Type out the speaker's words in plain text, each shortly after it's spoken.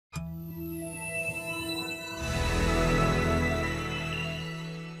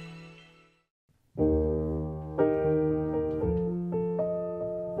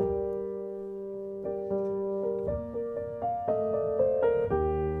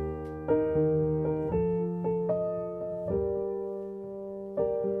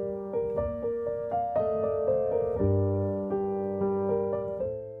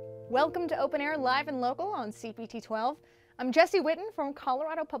Welcome to OpenAir Live and Local on CPT 12. I'm Jessi Whitten from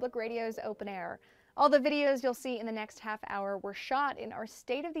Colorado Public Radio's OpenAir. All the videos you'll see in the next half hour were shot in our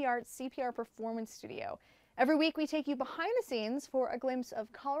state-of-the-art CPR performance studio. Every week we take you behind the scenes for a glimpse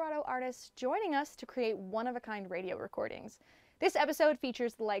of Colorado artists joining us to create one-of-a-kind radio recordings. This episode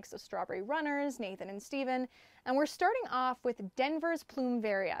features the likes of Strawberry Runners, Nathan and Stephen, and we're starting off with Denver's Plume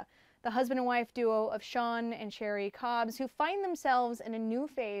Varia, the husband and wife duo of Sean and Sherry Cobbs, who find themselves in a new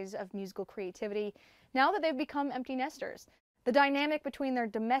phase of musical creativity now that they've become empty nesters. The dynamic between their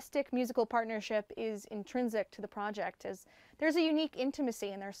domestic musical partnership is intrinsic to the project, as there's a unique intimacy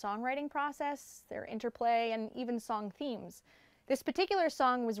in their songwriting process, their interplay, and even song themes. This particular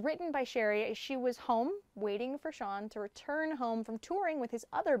song was written by Sherry as she was home waiting for Sean to return home from touring with his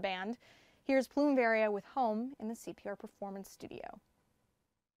other band. Here's Plume Varia with Home in the CPR Performance Studio.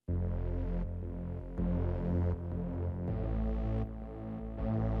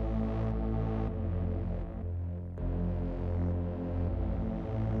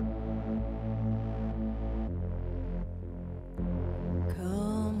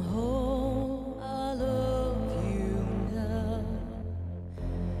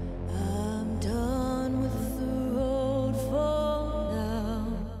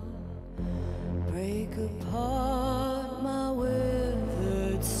 Apart my will.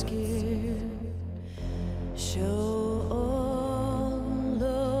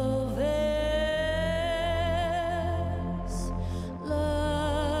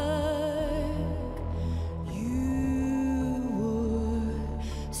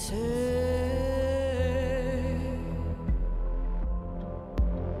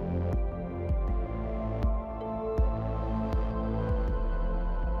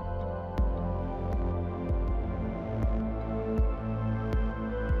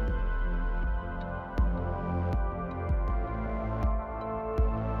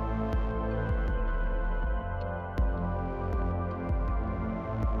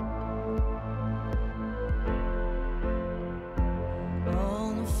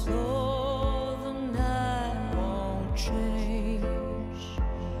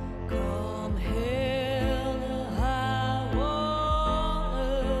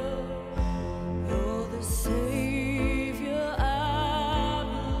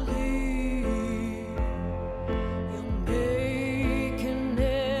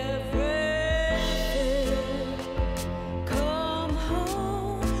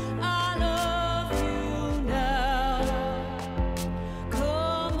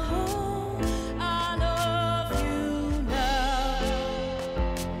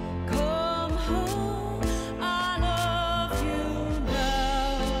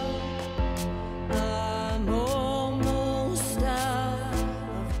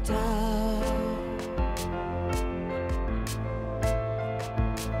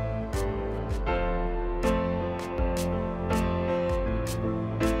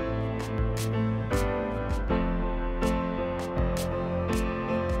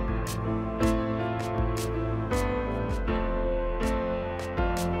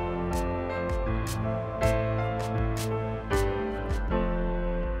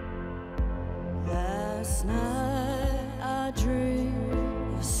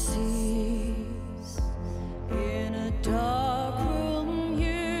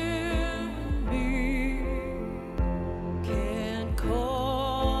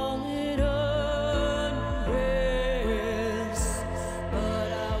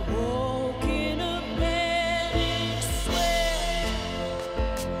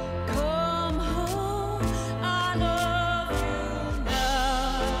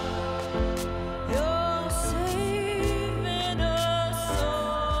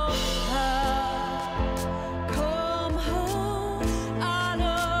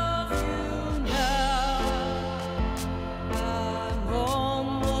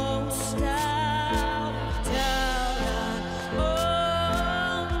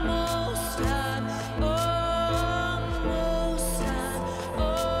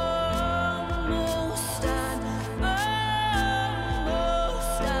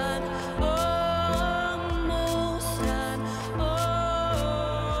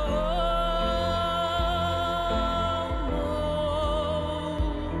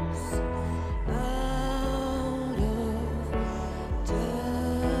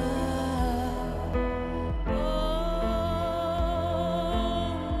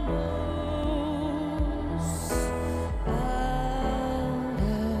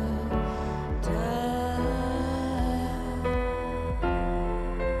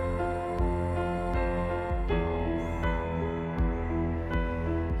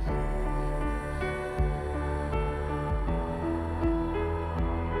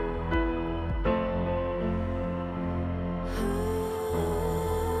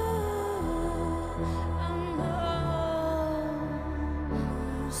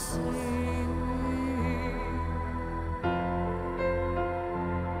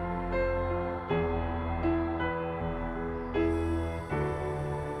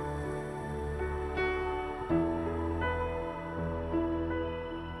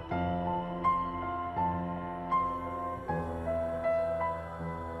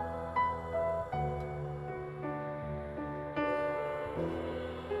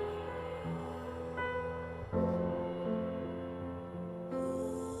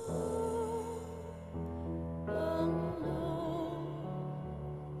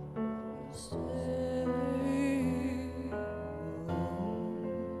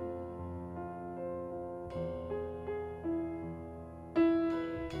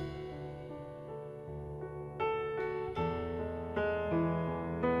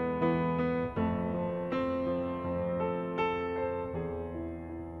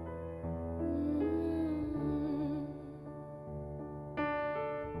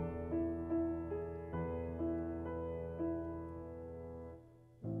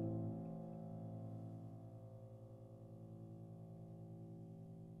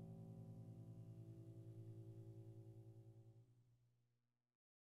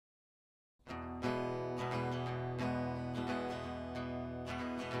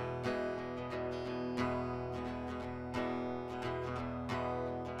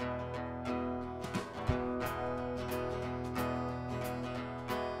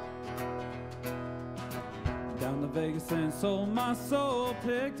 Down to Vegas and sold my soul,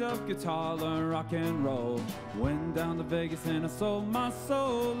 picked up guitar, learned rock and roll. Went down to Vegas and I sold my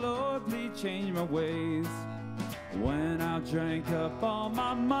soul, Lord please change my ways. Went out, drank up all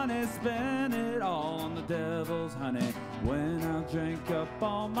my money, spent it all on the devil's honey. Went out, drank up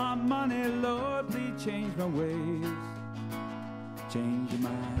all my money, Lord please change my ways. Change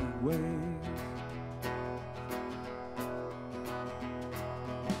my ways.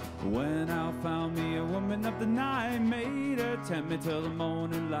 Went out, found me a woman of the night, made her tempt me till the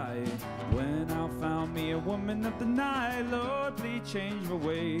morning light. Went out, found me a woman of the night, Lord please change my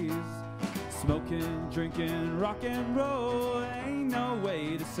ways. Smoking, drinking, rock and roll, ain't no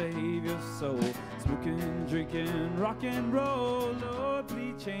way to save your soul. Smoking, drinking, rock and roll, Lord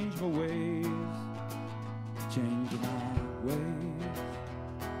please change my ways. Change my ways.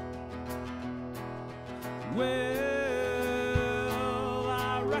 Well,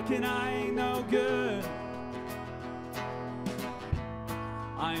 I reckon I ain't no good.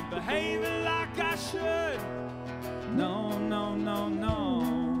 I ain't behaving like I should. No, no, no,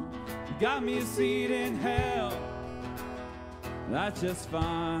 no. Got me a seat in hell. That's just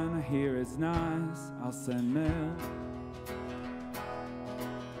fine. I hear it's nice. I'll send mail.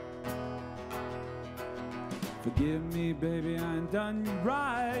 Forgive me, baby, I ain't done you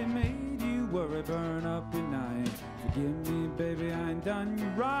right. Made you worry, burn up your night. Forgive me, baby, I ain't done you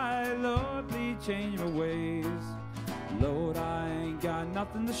right. Lord, please change my ways. Lord, I ain't got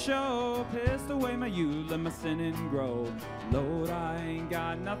nothing to show. Pissed away my youth, let my sinning grow. Lord, I ain't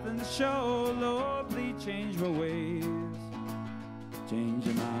got nothing to show. Lord, please change my ways. Change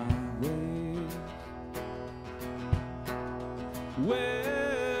my ways. Well,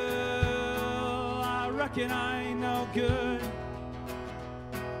 I reckon I ain't no good.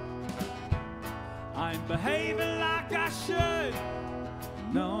 I ain't behaving like I should.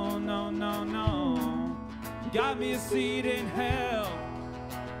 No, no, no, no. Got me a seat in hell.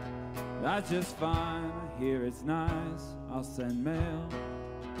 That's just fine. I hear it's nice. I'll send mail.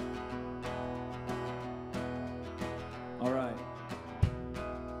 All right.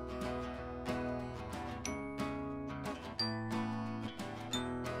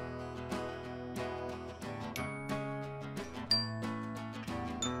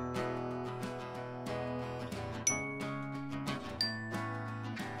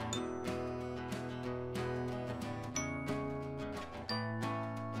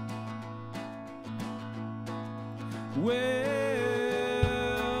 Well,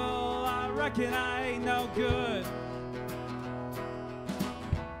 I reckon I ain't no good.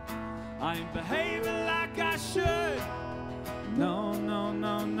 I ain't behaving like I should. No, no,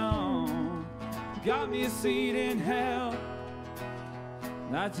 no, no. Got me a seat in hell.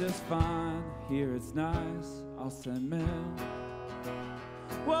 That's just fine. Here it's nice. I'll send mail.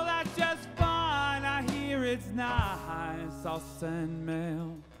 Well, that's just fine. I hear it's nice. I'll send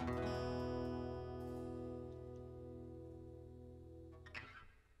mail.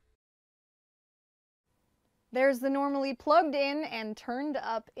 There's the normally plugged in and turned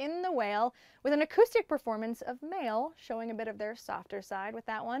up In the Whale with an acoustic performance of Male, showing a bit of their softer side with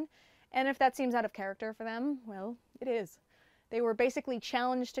that one. And if that seems out of character for them, well, it is. They were basically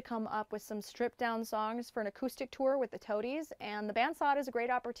challenged to come up with some stripped-down songs for an acoustic tour with the Toadies, and the band saw it as a great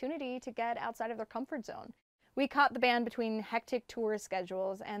opportunity to get outside of their comfort zone. We caught the band between hectic tour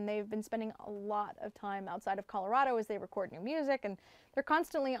schedules, and they've been spending a lot of time outside of Colorado as they record new music, and they're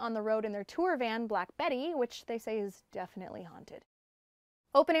constantly on the road in their tour van, Black Betty, which they say is definitely haunted.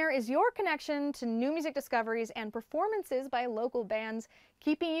 Open Air is your connection to new music discoveries and performances by local bands,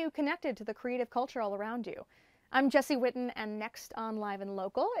 keeping you connected to the creative culture all around you. I'm Jessi Whitten, and next on Live and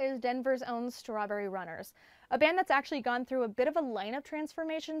Local is Denver's own Strawberry Runners, a band that's actually gone through a bit of a lineup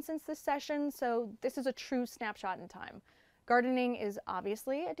transformation since this session, so this is a true snapshot in time. Gardening is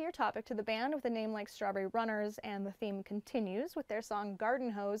obviously a dear topic to the band with a name like Strawberry Runners, and the theme continues with their song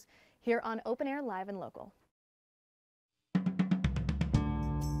Garden Hose here on Open Air Live and Local.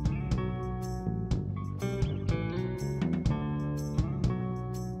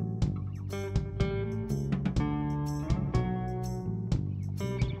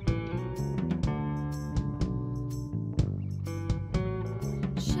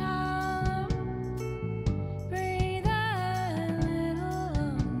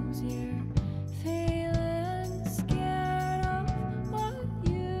 Feeling scared of what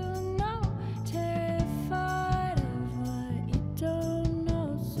you know, terrified.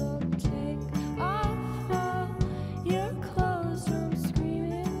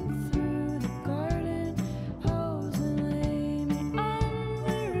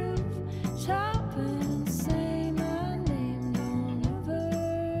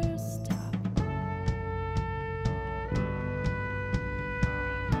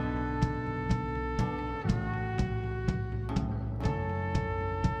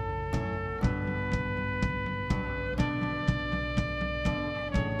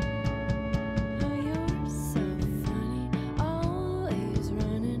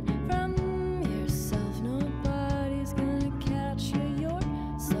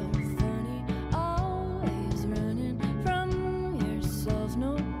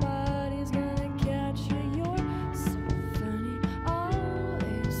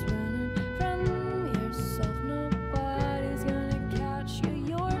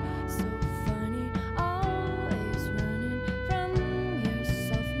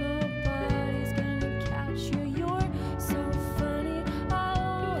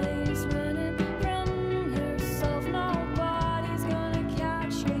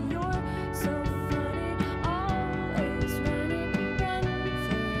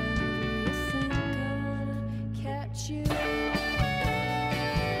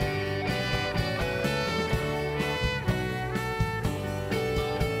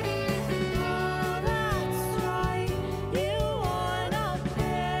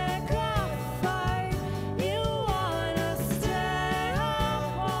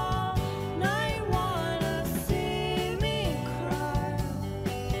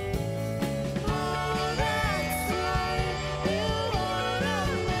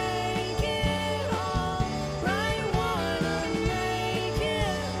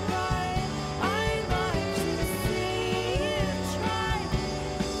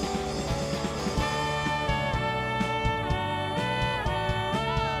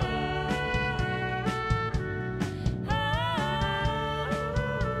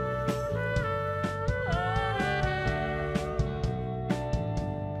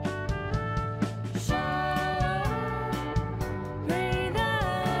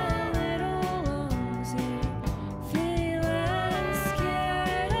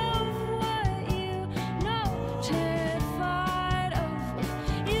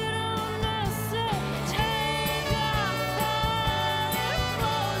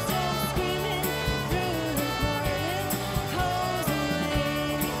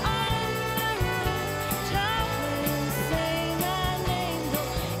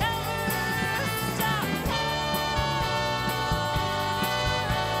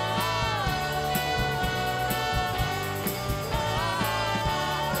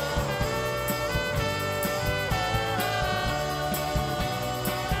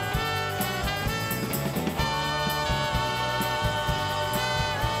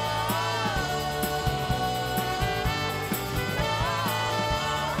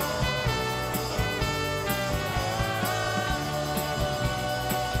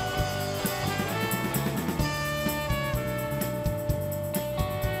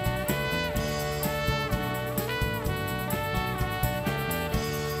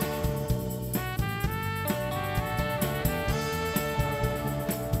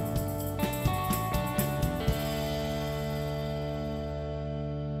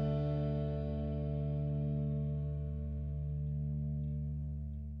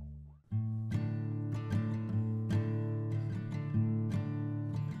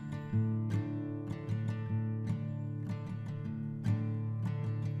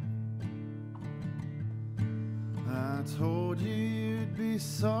 I told you you'd be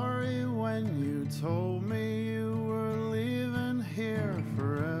sorry when you told me you were leaving here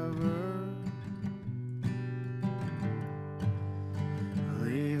forever.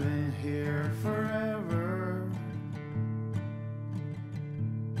 Leaving here forever.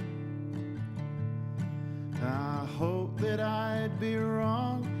 I hope that I'd be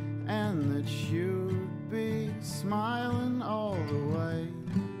wrong and that you'd be smiling all the way.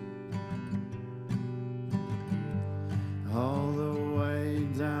 All the way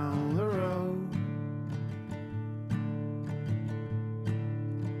down the road.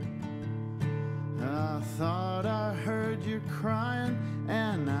 I thought I heard you crying,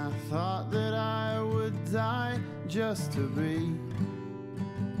 and I thought that I would die just to be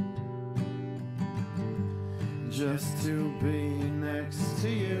next to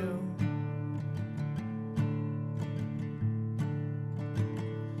you.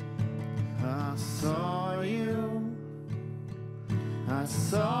 I saw you, I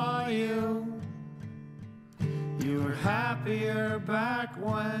saw you. You were happier back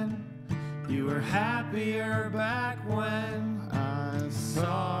when, you were happier back when I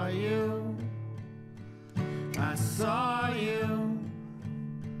saw you. I saw you.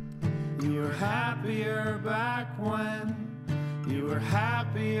 You were happier back when, you were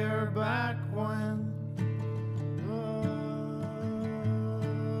happier back when.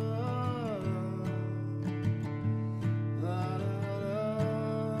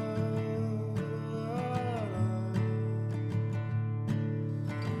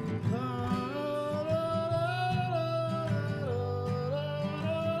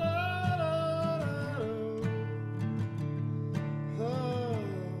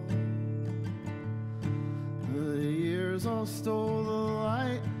 All stole the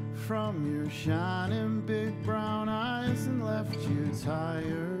light from your shining big brown eyes and left you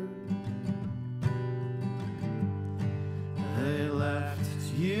tired. They left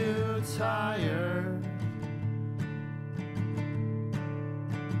you tired.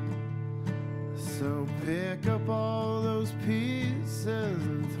 So pick up all those pieces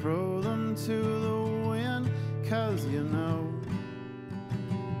and throw them to the wind, 'cause you know,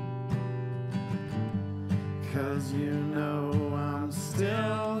 'cause you know I'm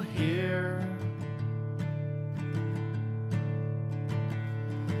still here.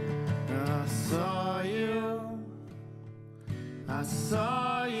 I saw you, I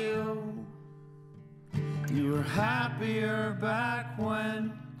saw you. You were happier back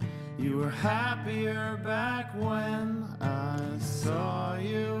when, you were happier back when I saw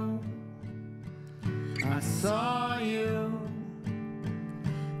you. I saw you.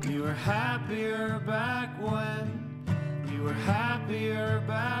 You were happier back when, you were happier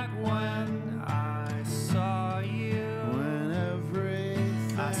back when I saw you. When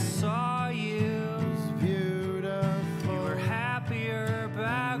everything I saw you was beautiful. You were happier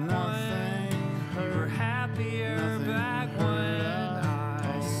back when, you were happier back when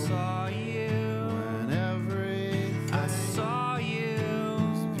I saw you. When everything I saw you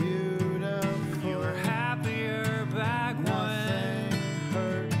was beautiful. You were happier back when.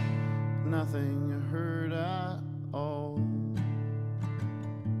 Nothing hurt at all.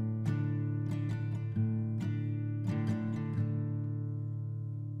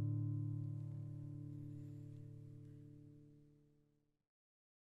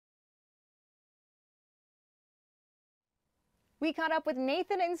 We caught up with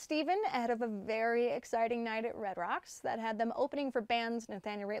Nathan and Stephen ahead of a very exciting night at Red Rocks that had them opening for bands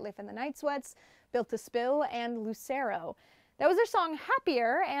Nathaniel Rateliff and the Night Sweats, Built to Spill, and Lucero. That was their song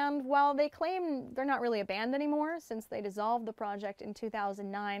Happier, and while they claim they're not really a band anymore since they dissolved the project in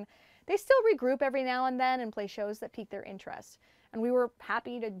 2009, they still regroup every now and then and play shows that pique their interest. And we were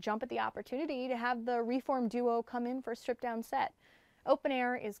happy to jump at the opportunity to have the reformed duo come in for a stripped-down set.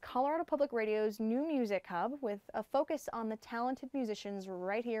 OpenAir is Colorado Public Radio's new music hub with a focus on the talented musicians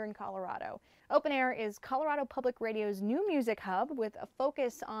right here in Colorado. OpenAir is Colorado Public Radio's new music hub with a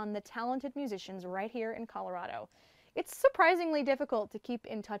focus on the talented musicians right here in Colorado. It's surprisingly difficult to keep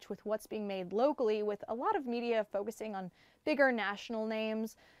in touch with what's being made locally, with a lot of media focusing on bigger national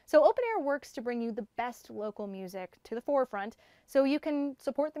names. So OpenAir works to bring you the best local music to the forefront so you can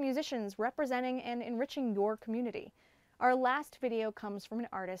support the musicians representing and enriching your community. Our last video comes from an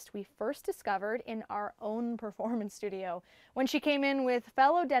artist we first discovered in our own performance studio when she came in with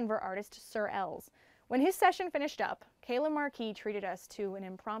fellow Denver artist Sir Els. When his session finished up, Kayla Marque treated us to an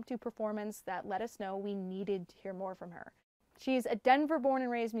impromptu performance that let us know we needed to hear more from her. She's a Denver-born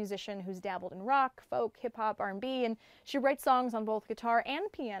and raised musician who's dabbled in rock, folk, hip-hop, R&B, and she writes songs on both guitar and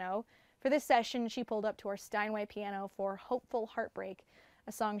piano. For this session, she pulled up to our Steinway piano for Hopeful Heartbreak,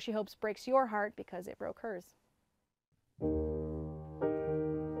 a song she hopes breaks your heart because it broke hers.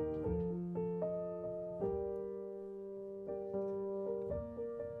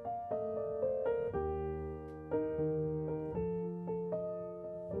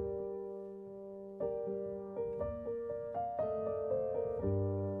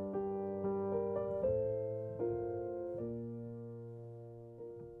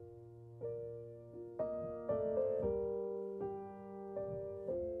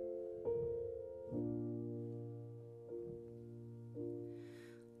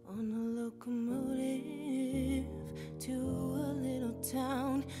 On a locomotive to a little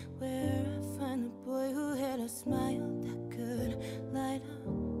town where I find a boy who had a smile that could light a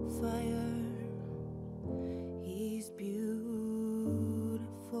fire. He's beautiful.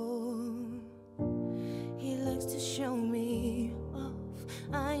 He likes to show me off.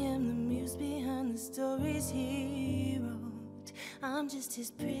 I am the muse behind the stories he wrote. I'm just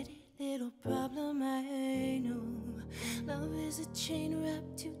his pretty little problem, I know. Love is a chain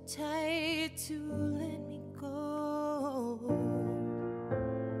wrapped too tight to let me go.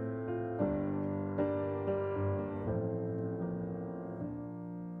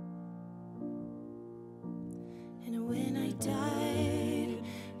 And when I died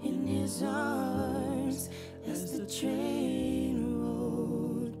in his arms, as the train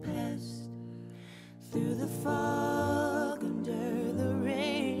rolled past, through the fog, under the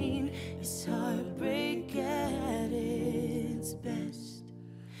rain, his heartbreak at its best.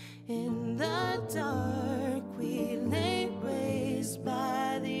 In the dark, we lay waste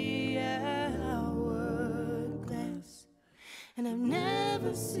by the hourglass. And I've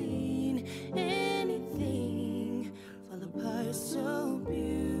never seen anything fall apart so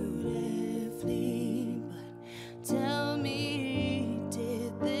beautifully. But tell me,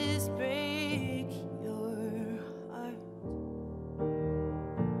 did this break your heart?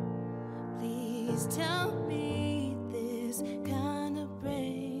 Please tell me this kind of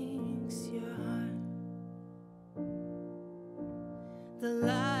breaks your heart. The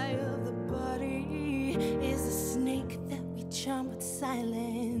lie of the body is a snake that we charm with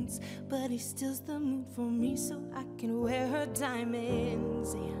silence, but he steals the mood from me so I can wear her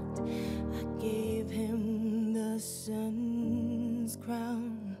diamonds. And I gave him the sun's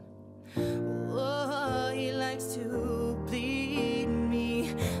crown. Oh, he likes to bleed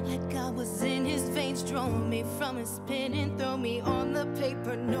me like I was in his veins, drawing me from his pen and throw me on the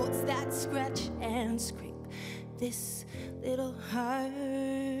paper notes that scratch and scrape this little heart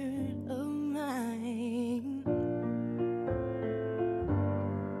of mine.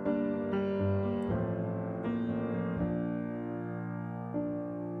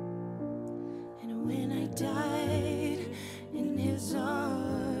 And when I died in his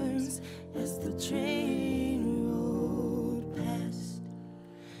arms, as the train rolled past,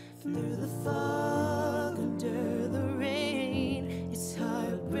 through the fog, under the rain, it's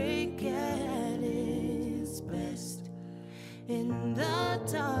heartbreak at its best. In the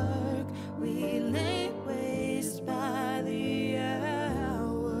dark, we lay waste by the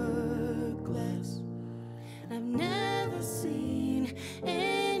hourglass. I've never seen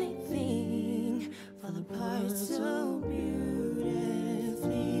anything fall apart so beautifully.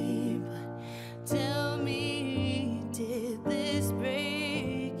 But tell me, did this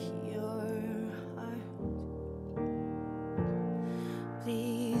break your heart?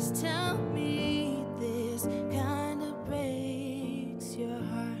 Please tell me this kind of breaks your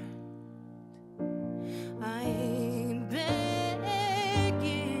heart. I ain't begging,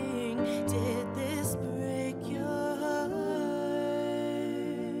 did this break your heart?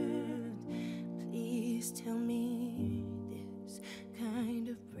 Please tell me this kind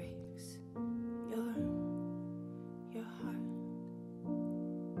of breaks your heart.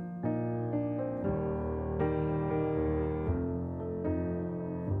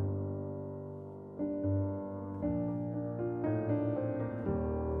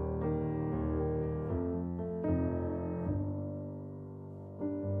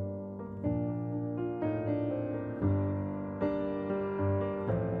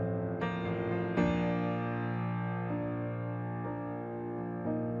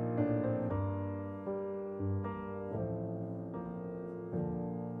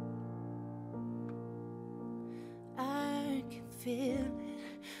 I can feel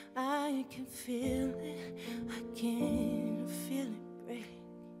it, I can feel it, I can feel it break.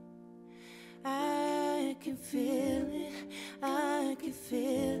 I can feel it, I can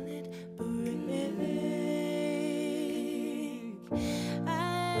feel it break.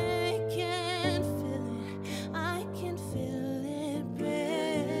 I can feel it, I can feel it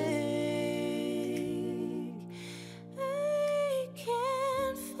break. I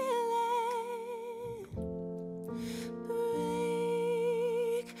can feel it break.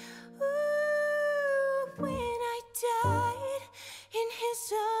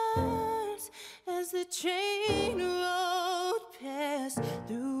 as the train rolled past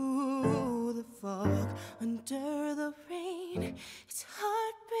through the fog, under the rain. It's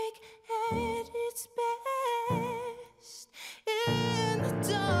heartbreak at its best. In the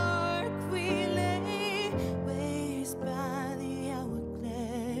dark we lay, waist by the hourglass,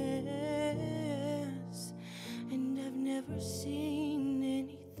 and I've never seen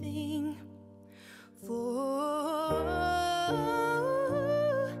anything for.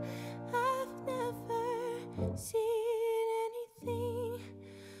 I've never seen anything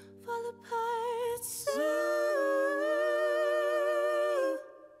fall apart so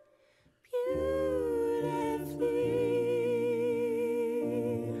beautifully.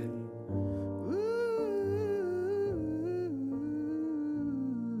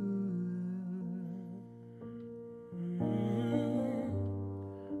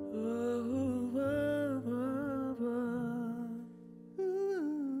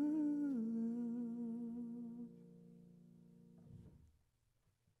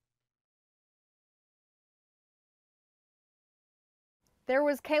 There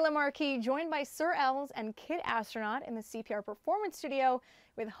was Kayla Marque, joined by Sir Els and Kid Astronaut in the CPR Performance Studio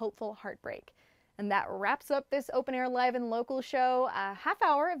with Hopeful Heartbreak. And that wraps up this Open Air Live and Local show. A half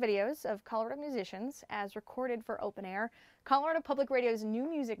hour of videos of Colorado musicians as recorded for Open Air, Colorado Public Radio's new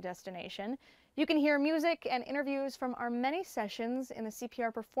music destination. You can hear music and interviews from our many sessions in the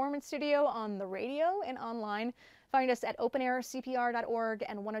CPR Performance Studio on the radio and online. Find us at openaircpr.org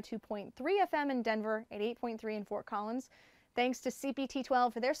and 102.3 FM in Denver, 88.3 in Fort Collins. Thanks to CPT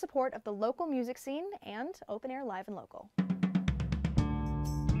 12 for their support of the local music scene and Open Air Live and Local.